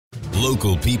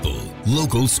Local people,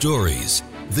 local stories.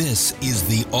 This is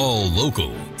the All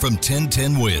Local from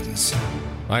 1010 Wins.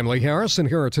 I'm Lee Harris, and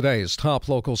here are today's top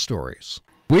local stories.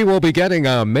 We will be getting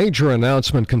a major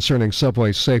announcement concerning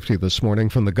subway safety this morning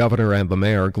from the governor and the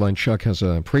mayor. Glenn Schuck has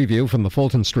a preview from the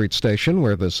Fulton Street station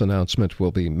where this announcement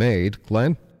will be made.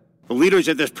 Glenn? The leaders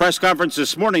at this press conference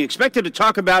this morning expected to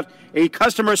talk about a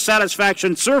customer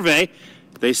satisfaction survey.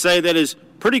 They say that is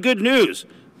pretty good news.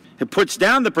 It puts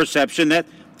down the perception that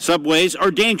subways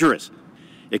are dangerous.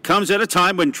 It comes at a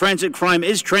time when transit crime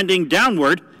is trending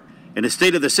downward. In a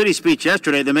State of the City speech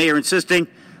yesterday, the mayor insisting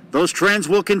those trends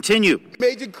will continue.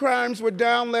 Major crimes were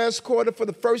down last quarter for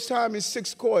the first time in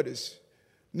 6 quarters.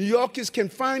 New Yorkers can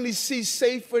finally see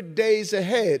safer days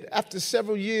ahead after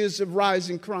several years of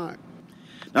rising crime.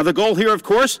 Now the goal here, of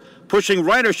course, pushing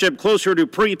ridership closer to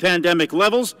pre-pandemic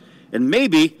levels and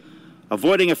maybe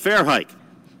avoiding a fare hike.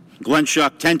 Glenn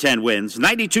Schuck, 1010 Wins,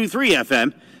 92.3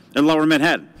 FM in Lower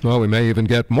Manhattan. Well, we may even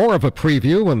get more of a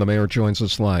preview when the mayor joins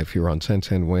us live here on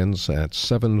 1010 Wins at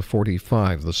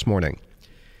 7:45 this morning.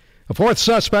 A fourth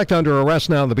suspect under arrest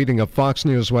now in the beating of Fox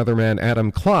News weatherman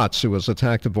Adam Klotz, who was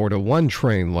attacked aboard a one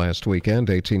train last weekend.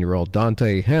 18-year-old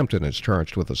Dante Hampton is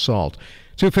charged with assault.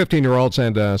 2 15-year-olds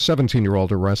and a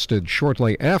 17-year-old arrested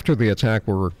shortly after the attack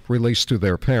were released to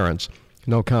their parents.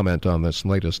 No comment on this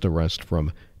latest arrest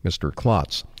from Mr.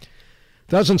 Klotz.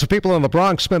 Dozens of people in the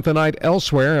Bronx spent the night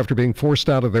elsewhere after being forced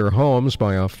out of their homes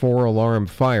by a 4-alarm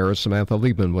fire. Samantha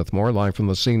Liebman with more, live from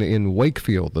the scene in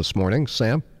Wakefield this morning.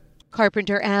 Sam?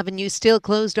 Carpenter Avenue still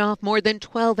closed off more than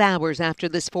 12 hours after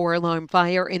this 4-alarm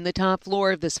fire in the top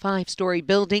floor of this 5-story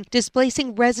building,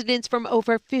 displacing residents from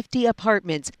over 50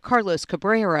 apartments. Carlos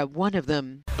Cabrera, one of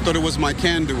them. I thought it was my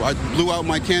candle. I blew out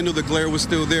my candle. The glare was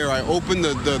still there. I opened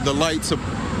the lights up,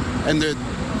 and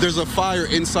there's a fire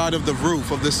inside of the roof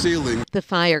of the ceiling. The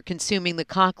fire consuming the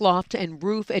cockloft and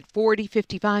roof at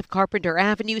 4055 Carpenter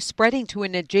Avenue, spreading to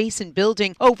an adjacent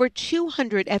building. Over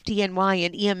 200 FDNY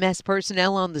and EMS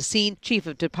personnel on the scene. Chief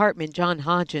of Department John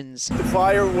Hodgins. The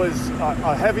fire was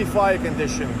a heavy fire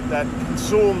condition that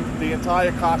consumed the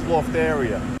entire cockloft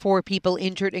area. 4 people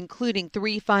injured, including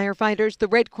 3 firefighters. The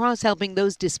Red Cross helping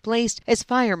those displaced as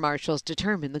fire marshals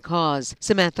determine the cause.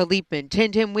 Samantha Liebman,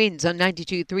 1010 Wins on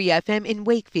 92.3 FM in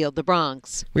Wakefield, the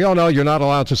Bronx. We all know you're not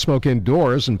allowed to smoke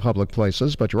indoors in public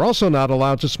places, but you're also not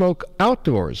allowed to smoke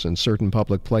outdoors in certain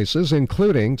public places,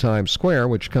 including Times Square,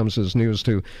 which comes as news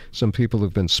to some people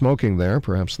who've been smoking there.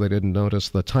 Perhaps they didn't notice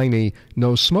the tiny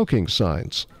no smoking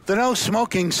signs. The no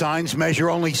smoking signs measure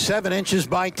only 7 inches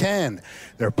by 10.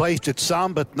 They're placed at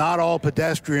some but not all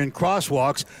pedestrian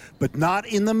crosswalks, but not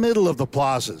in the middle of the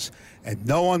plazas. And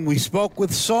no one we spoke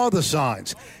with saw the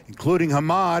signs, including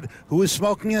Hamad, who was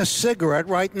smoking a cigarette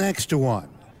right next to one.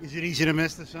 Is it easy to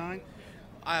miss the sign?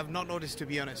 I have not noticed, to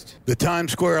be honest. The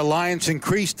Times Square Alliance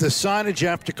increased the signage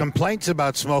after complaints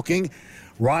about smoking.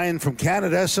 Ryan from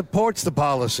Canada supports the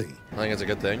policy. I think it's a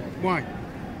good thing. Why?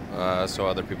 So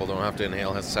other people don't have to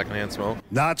inhale his secondhand smoke.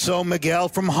 Not so Miguel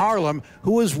from Harlem,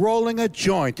 who was rolling a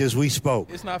joint as we spoke.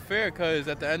 It's not fair because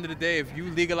at the end of the day, if you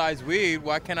legalize weed,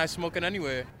 why can't I smoke it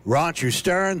anywhere? Roger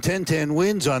Stern, 1010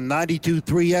 Wins on 92.3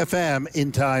 FM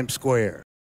in Times Square.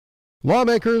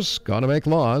 Lawmakers gonna make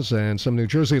laws, and some New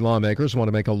Jersey lawmakers want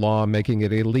to make a law making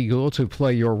it illegal to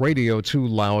play your radio too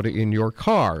loud in your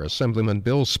car. Assemblyman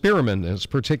Bill Spearman is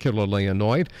particularly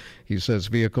annoyed. He says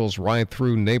vehicles ride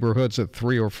through neighborhoods at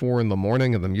 3 or 4 in the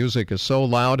morning, and the music is so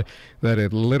loud that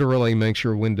it literally makes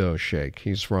your windows shake.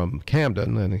 He's from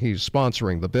Camden, and he's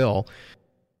sponsoring the bill.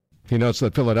 He notes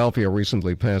that Philadelphia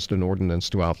recently passed an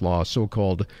ordinance to outlaw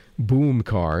so-called boom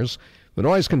cars. The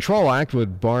Noise Control Act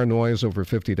would bar noise over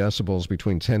 50 decibels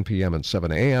between 10 p.m. and 7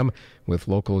 a.m., with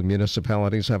local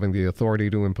municipalities having the authority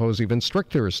to impose even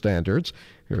stricter standards.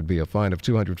 There would be a fine of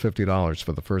 $250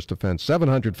 for the first offense,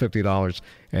 $750,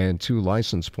 and 2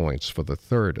 license points for the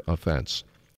third offense.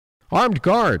 Armed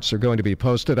guards are going to be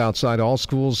posted outside all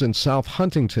schools in South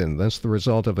Huntington. That's the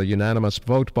result of a unanimous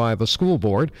vote by the school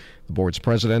board. The board's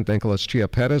president, Nicholas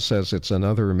Chiappetta, says it's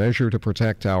another measure to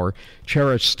protect our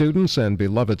cherished students and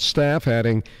beloved staff,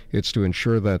 adding it's to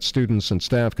ensure that students and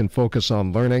staff can focus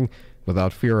on learning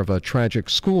without fear of a tragic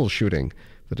school shooting.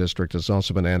 The district has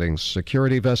also been adding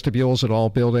security vestibules at all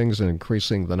buildings and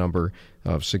increasing the number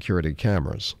of security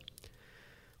cameras.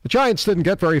 The Giants didn't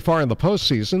get very far in the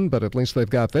postseason, but at least they've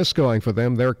got this going for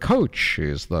them. Their coach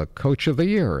is the coach of the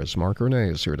year, as Mark Renee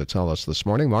is here to tell us this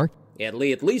morning. Mark? At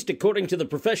least according to the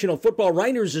Professional Football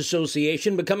Writers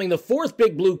Association, becoming the 4th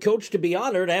Big Blue coach to be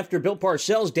honored after Bill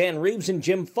Parcells, Dan Reeves, and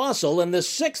Jim Fossil, and the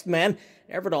 6th man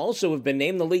Everett also have been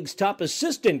named the league's top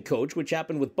assistant coach, which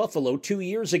happened with Buffalo 2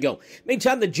 years ago.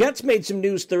 Meantime, the Jets made some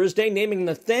news Thursday, naming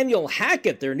Nathaniel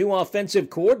Hackett their new offensive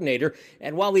coordinator.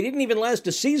 And while he didn't even last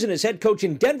a season as head coach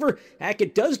in Denver,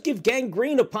 Hackett does give Gang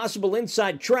Green a possible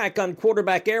inside track on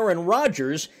quarterback Aaron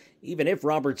Rodgers, even if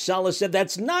Robert Saleh said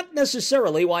that's not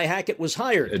necessarily why Hackett was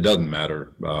hired. It doesn't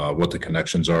matter what the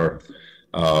connections are.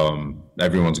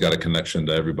 Everyone's got a connection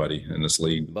to everybody in this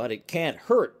league. But it can't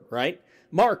hurt, right?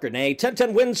 Mark Renee,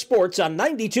 1010 Wins Sports on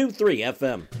 92.3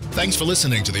 FM. Thanks for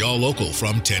listening to the All Local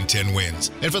from 1010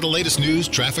 Wins. And for the latest news,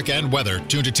 traffic, and weather,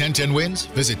 tune to 1010 Wins,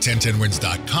 visit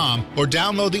 1010wins.com, or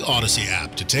download the Odyssey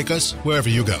app to take us wherever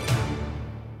you go.